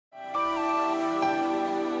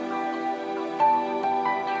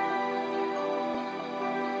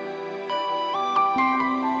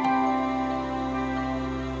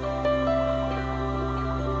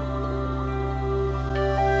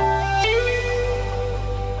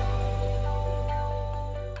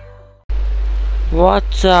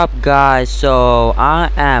What's up guys, so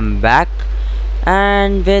I am back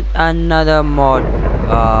and with another mod.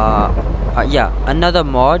 Another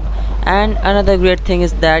mod. And another great thing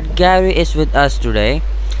is that Gary is with us today.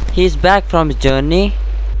 He's back from his journey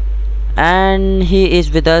and he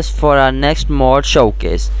is with us for our next mod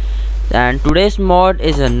showcase. And today's mod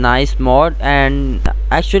is a nice mod, and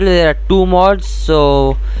actually there are two mods,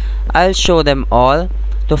 so I'll show them all.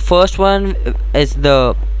 The first one is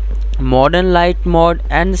the modern light mod,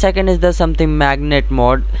 and the second is the something magnet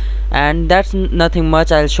mod, and that's nothing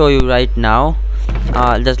much. I'll show you right now.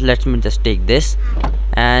 Just let me just take this,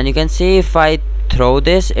 and you can see if I throw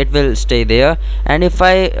this it will stay there, and if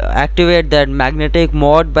I activate that magnetic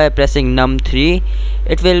mode by pressing num3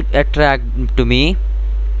 it will attract to me.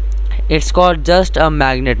 It's called just a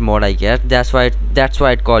magnet mode, I guess. That's why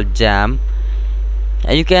it's called jam,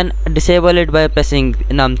 and you can disable it by pressing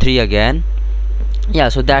num3 again. Yeah,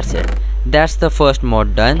 so that's it. That's the first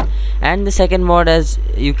mod done. And the second mod, as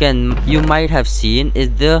you might have seen,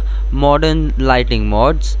 is the modern lighting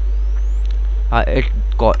mods.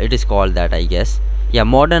 It is called that, I guess. Yeah,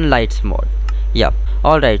 modern lights mod. Yeah.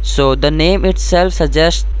 Alright, so the name itself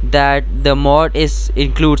suggests that the mod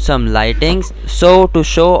includes some lightings. So to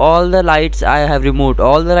show all the lights, I have removed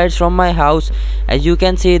all the lights from my house. As you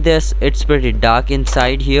can see, it's pretty dark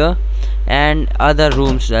inside here, and other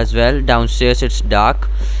rooms as well. Downstairs it's dark,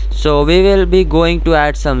 so we will be going to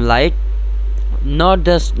add some light, not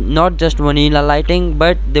just vanilla lighting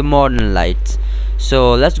but the modern lights.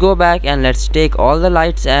 So let's go back and let's take all the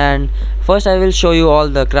lights, and first I will show you all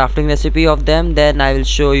the crafting recipe of them, then I will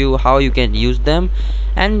show you how you can use them,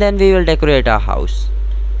 and then we will decorate our house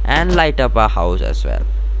and light up our house as well.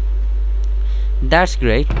 That's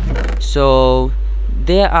great. So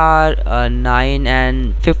there are 9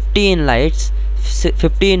 and 15 lights.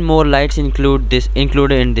 15 more lights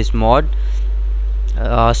included in this mod.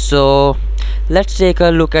 So let's take a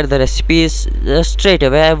look at the recipes straight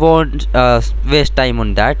away. I won't waste time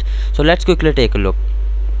on that, so let's quickly take a look.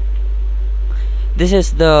 This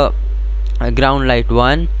is the ground light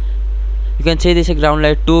 1. You can see this is ground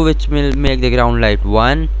light 2, which will make the ground light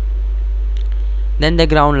 1. Then the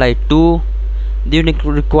ground light 2. You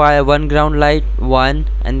require one ground light 1,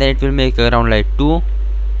 and then it will make a ground light 2.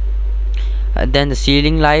 Then the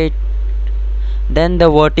ceiling light, then the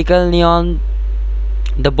vertical neon,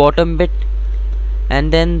 the bottom bit,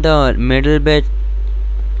 and then the middle bit,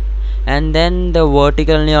 and then the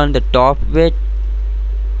vertical neon, the top bit,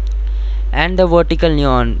 and the vertical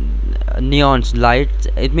neon's lights.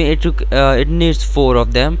 It needs 4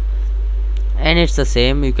 of them, and it's the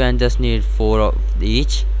same. You can just need 4 of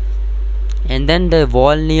each. And then the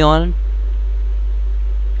wall neon,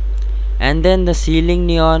 and then the ceiling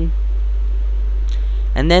neon,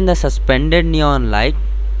 and then the suspended neon light,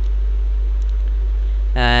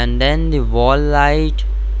 and then the wall light,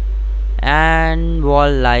 and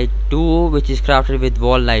wall light 2, which is crafted with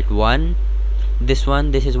wall light 1. This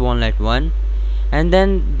is wall light 1. And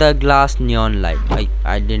then the glass neon light.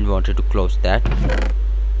 I didn't want to close that.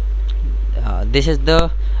 This is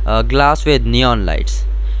the glass with neon lights.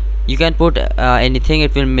 You can put anything,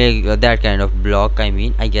 it will make that kind of block,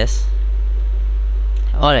 I guess.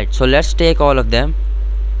 Alright, so let's take all of them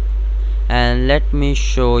and let me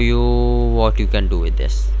show you what you can do with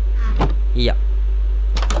this. Yeah,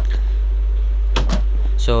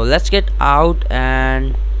 so let's get out,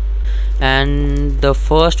 and the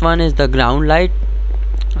first one is the ground light.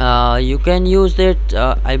 You can use it.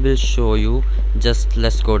 I will show you. Just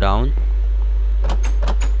let's go down.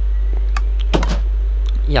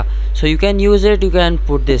 Yeah, so you can use it. You can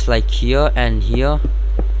put this like here and here.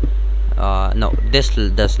 No, this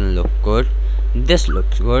doesn't look good. This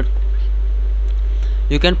looks good.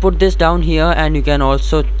 You can put this down here, and you can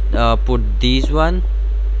also put these one.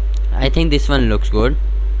 I think this one looks good.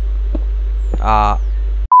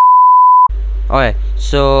 Okay,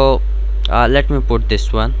 so let me put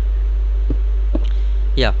this one.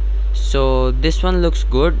 Yeah, so this one looks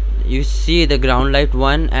good. You see the ground light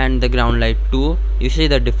 1 and the ground light 2. You see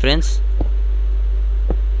the difference.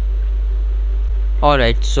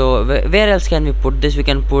 Alright, so where else can we put this? We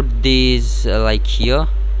can put these like here.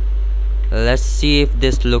 Let's see if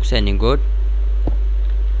this looks any good.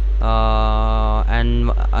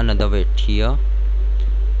 And another bit here.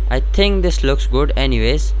 I think this looks good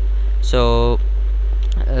anyways. So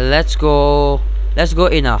let's go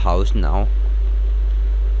in our house now,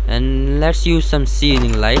 and let's use some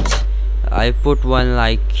ceiling lights. I put one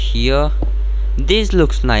like here. This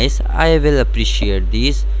looks nice. I will appreciate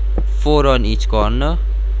these. 4 on each corner.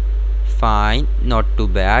 Fine, not too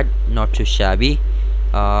bad, not too shabby.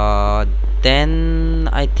 Then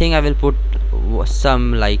I think I will put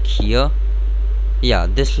some like here. Yeah,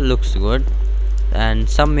 this looks good, and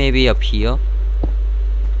some maybe up here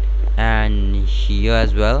and here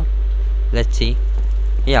as well. Let's see.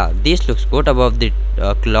 Yeah, this looks good above the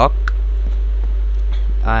clock.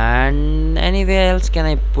 And anywhere else can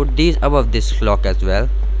I put these above this clock as well?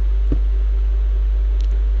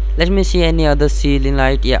 Let me see any other ceiling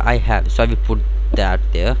light. Yeah, I have, so I will put that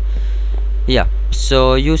there. Yeah,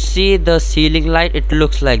 so you see the ceiling light, it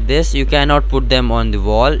looks like this. You cannot put them on the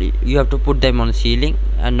wall, you have to put them on the ceiling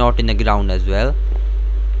and not in the ground as well.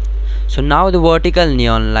 So now the vertical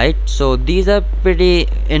neon light, so these are pretty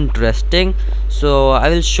interesting, so I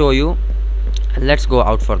will show you. Let's go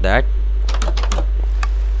out for that.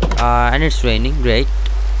 And it's raining, great.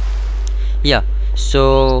 Yeah,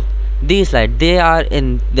 so these lights, they are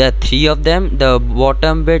in, there are 3 of them, the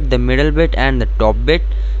bottom bit, the middle bit and the top bit.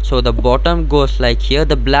 So the bottom goes like here,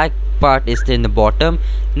 the black part is in the bottom,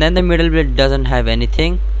 then the middle bit doesn't have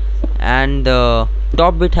anything, and the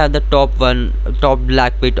top bit have the top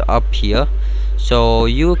black bit up here. So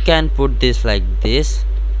you can put this like this,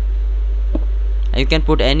 and you can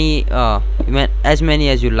put any as many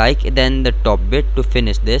as you like, then the top bit to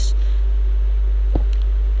finish this.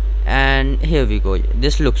 And here we go,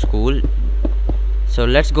 this looks cool. So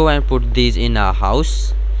let's go and put these in our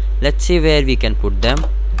house. Let's see where we can put them.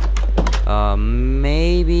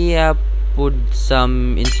 Maybe I put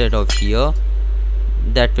some instead of here,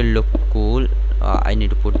 that will look cool. I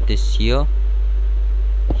need to put this here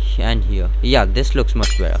and here. Yeah, this looks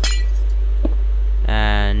much better.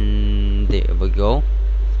 And there we go.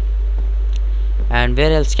 And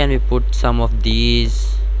where else can we put some of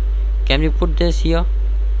these? Can we put this here?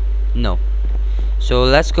 No. So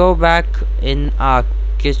let's go back in our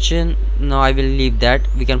kitchen. No, I will leave that.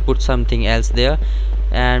 We can put something else there,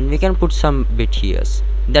 and we can put some bit here.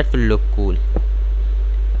 That will look cool.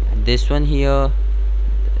 This one here,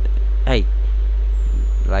 hey,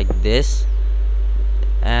 like this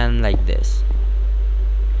and like this.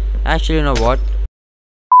 Actually, you know what?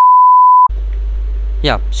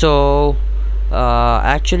 Yeah, so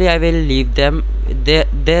actually I will leave them.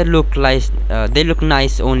 They look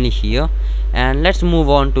nice only here. And let's move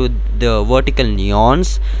on to the vertical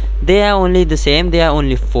neons. They are only the same, they are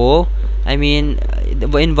only 4. I mean,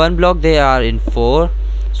 in one block they are in 4,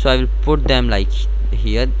 so I will put them like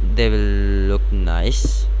here. They will look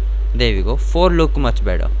nice. There we go. 4 look much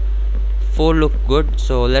better, 4 look good.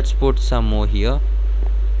 So let's put some more here.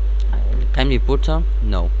 Can we put some?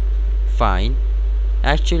 No. Fine.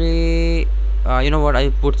 Actually, you know what, I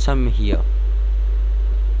put some here.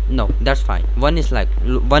 No, that's fine. One is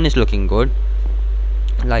looking good,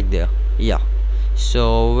 like there. Yeah,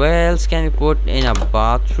 so where else can we put? In a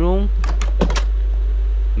bathroom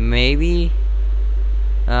maybe?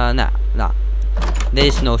 Nah, there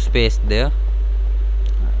is no space there.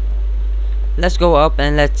 Let's go up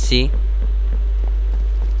and let's see.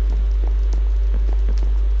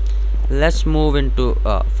 Let's move into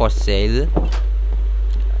for sale.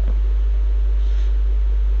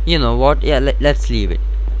 You know what, yeah, let's leave it.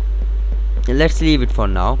 Let's leave it for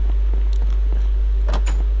now.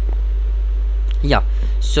 Yeah,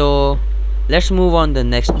 so let's move on the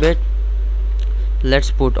next bit. Let's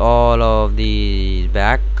put all of these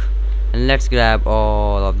back, and let's grab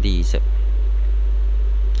all of these.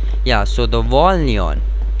 Yeah, so the wall neon,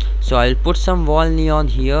 so I'll put some wall neon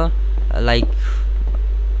here. Like,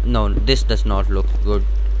 no, this does not look good.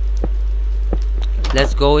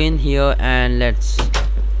 Let's go in here and let's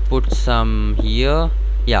put some here.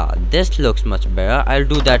 Yeah, this looks much better. I'll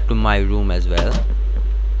do that to my room as well.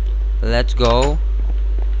 Let's go.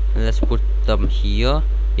 Let's put them here.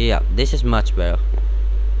 Yeah, this is much better.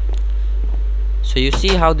 So you see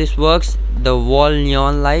how this works. The wall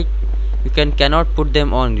neon light, you cannot put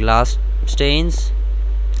them on glass stains.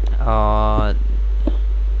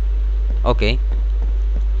 Okay,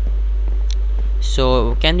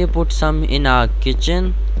 so can you put some in our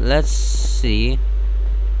kitchen? Let's see.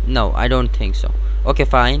 No, I don't think so. Okay,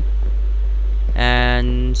 fine.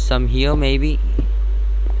 And some here maybe.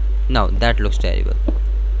 No, that looks terrible.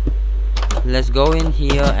 Let's go in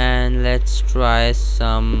here and let's try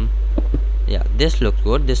some. Yeah, this looks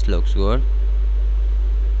good, this looks good.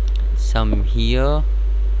 Some here.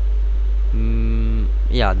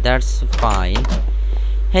 Yeah, that's fine.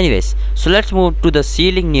 Anyways, so let's move to the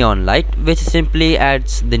ceiling neon light, which simply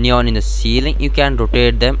adds the neon in the ceiling. You can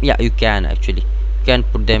rotate them. Yeah, you can actually. You can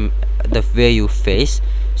put them the way you face.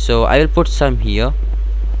 So I will put some here,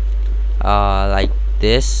 like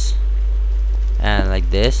this and like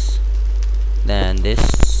this, then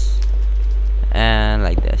this and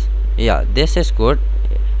like this. Yeah, this is good.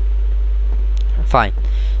 Fine.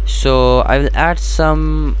 So I will add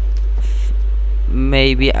some,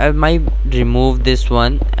 maybe I might remove this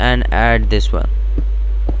one and add this one.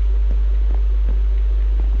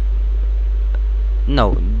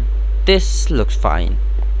 No, this looks fine.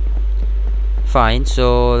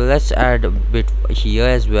 So let's add a bit here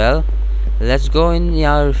as well. Let's go in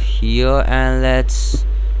here and let's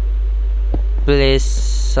place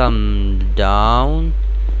some down.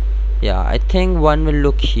 Yeah, I think one will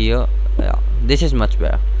look here. Yeah, this is much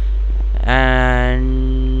better.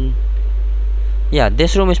 And yeah,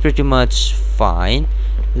 this room is pretty much fine.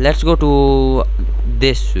 Let's go to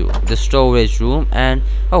this room, the storage room, and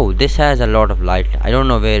oh, this has a lot of light. I don't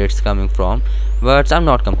know where it's coming from, but I'm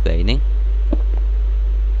not complaining.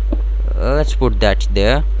 Let's put that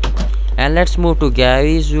there, and let's move to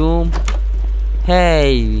Gary's room.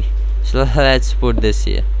 Hey, so let's put this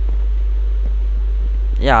here.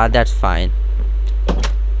 Yeah, that's fine.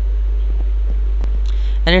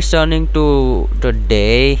 And it's turning to the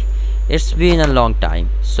day. It's been a long time.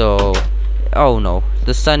 So oh no,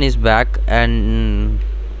 the sun is back. And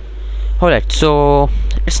alright, so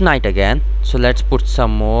it's night again, so let's put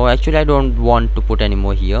some more. Actually, I don't want to put any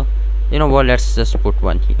more here. You know what, let's just put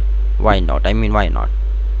one here. Why not? I mean, why not?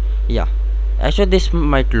 Yeah, actually this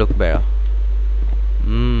might look better.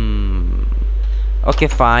 Okay,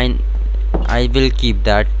 fine, I will keep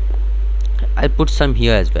that. I'll put some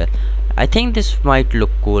here as well. I think this might look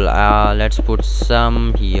cool. Let's put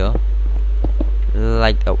some here,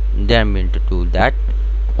 like, oh, didn't mean to do that.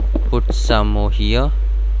 Put some more here.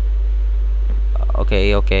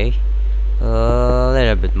 Okay, a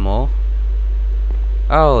little bit more.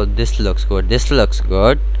 Oh, this looks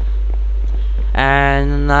good.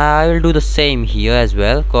 And I will do the same here as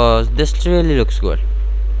well, cause this really looks good.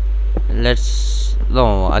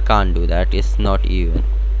 No, I can't do that, it's not even.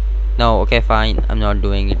 No, okay, fine, I'm not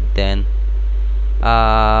doing it then.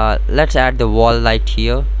 Let's add the wall light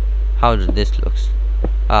here. How does this looks?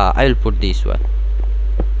 I will put this one.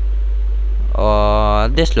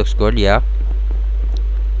 This looks good, yeah.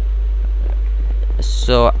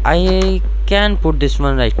 So I can put this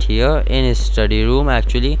one right here in his study room.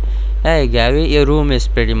 Actually, hey Gary, your room is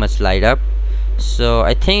pretty much light up, so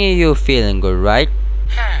I think you're feeling good, right?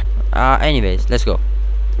 Anyways, let's go.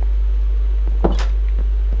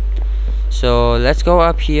 So let's go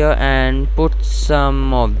up here and put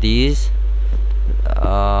some of these.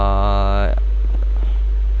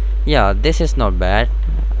 Yeah, this is not bad.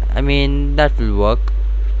 I mean, that will work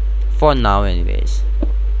for now anyways.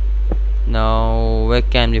 Now where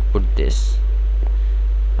can we put this?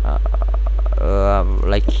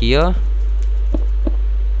 Like here.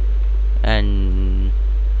 And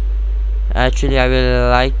actually I will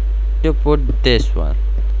like to put this one.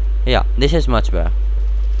 Yeah, this is much better.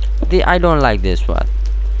 I don't like this one.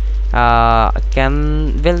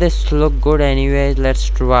 Will this look good anyways? Let's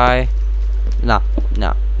try. No,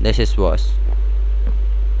 this is worse.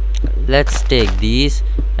 Let's take these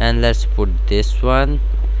and let's put this one.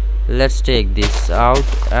 Let's take this out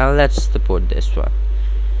and let's put this one.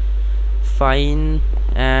 Fine.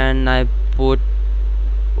 And I put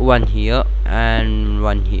one here and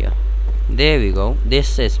one here. There we go.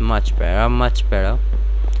 This is much better.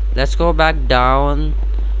 Let's go back down,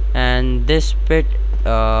 and this bit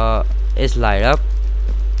is light up.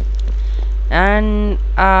 And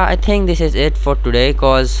I think this is it for today,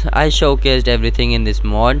 cause I showcased everything in this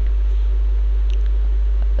mod.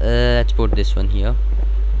 Let's put this one here.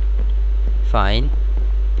 Fine.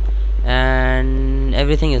 And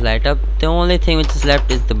everything is light up. The only thing which is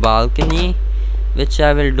left is the balcony, which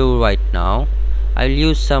I will do right now. I'll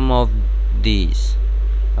use some of these,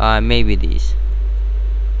 maybe these.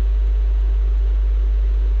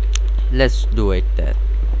 Let's do it then.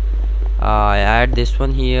 I add this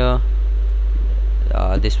one here,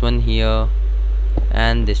 this one here,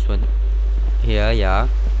 and this one here. Yeah,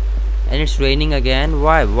 and it's raining again.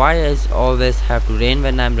 Why does always have to rain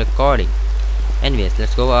when I'm recording? Anyways,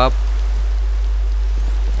 let's go up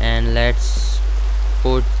and let's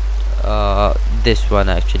put this one.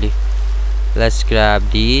 Actually, let's grab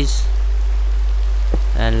these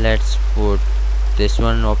and let's put this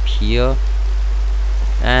one up here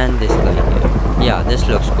and this guy here. Yeah, this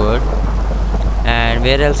looks good. And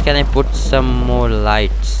where else can I put some more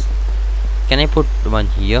lights? Can I put one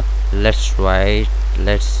here? Let's try it.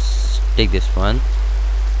 Let's take this one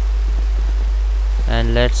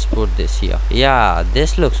and let's put this here. Yeah,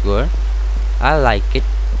 this looks good. I like it.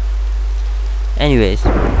 Anyways,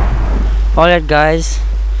 alright guys,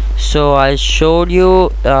 so I showed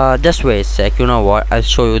you, just wait a sec, you know what, I'll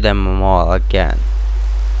show you them all again.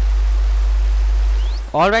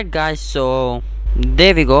 Alright guys, so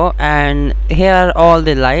There we go, and here are all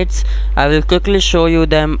the lights. I will quickly show you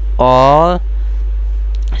them all.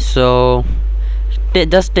 So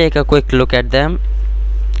just take a quick look at them.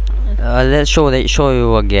 Let's show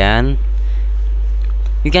you again.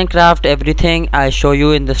 You can craft everything I show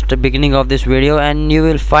you in the beginning of this video, and you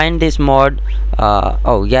will find this mod.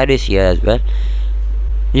 Oh, Gary is here as well.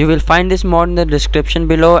 You will find this mod in the description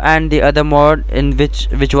below, and the other mod in which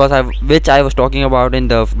I was talking about in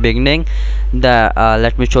the beginning.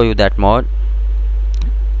 Let me show you that mod.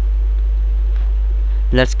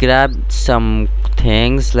 Let's grab some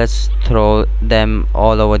things. Let's throw them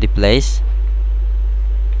all over the place.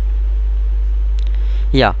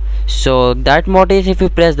 Yeah, so that mod is, if you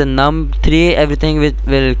press the num3, everything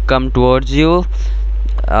will come towards you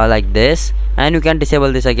like this, and you can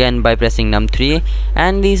disable this again by pressing num3.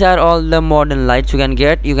 And these are all the modern lights you can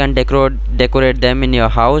get. You can decorate them in your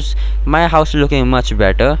house. My house is looking much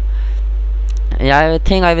better. Yeah, I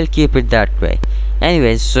think I will keep it that way.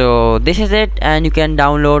 Anyways, so this is it, and you can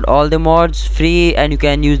download all the mods free, and you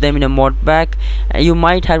can use them in a mod pack. You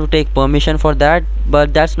might have to take permission for that,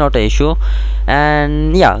 but that's not an issue.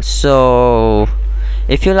 And yeah, so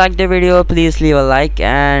if you like the video, please leave a like,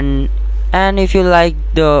 and if you like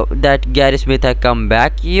that Gary Smith has come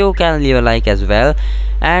back, you can leave a like as well.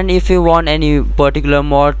 And if you want any particular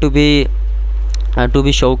mod to be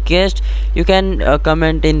showcased, you can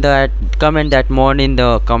comment that mod in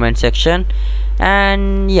the comment section.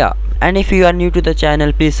 And yeah, and if you are new to the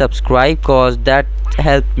channel, please subscribe, cause that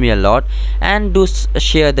helped me a lot, and do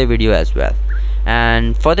share the video as well.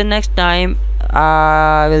 And for the next time,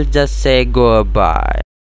 I will just say goodbye.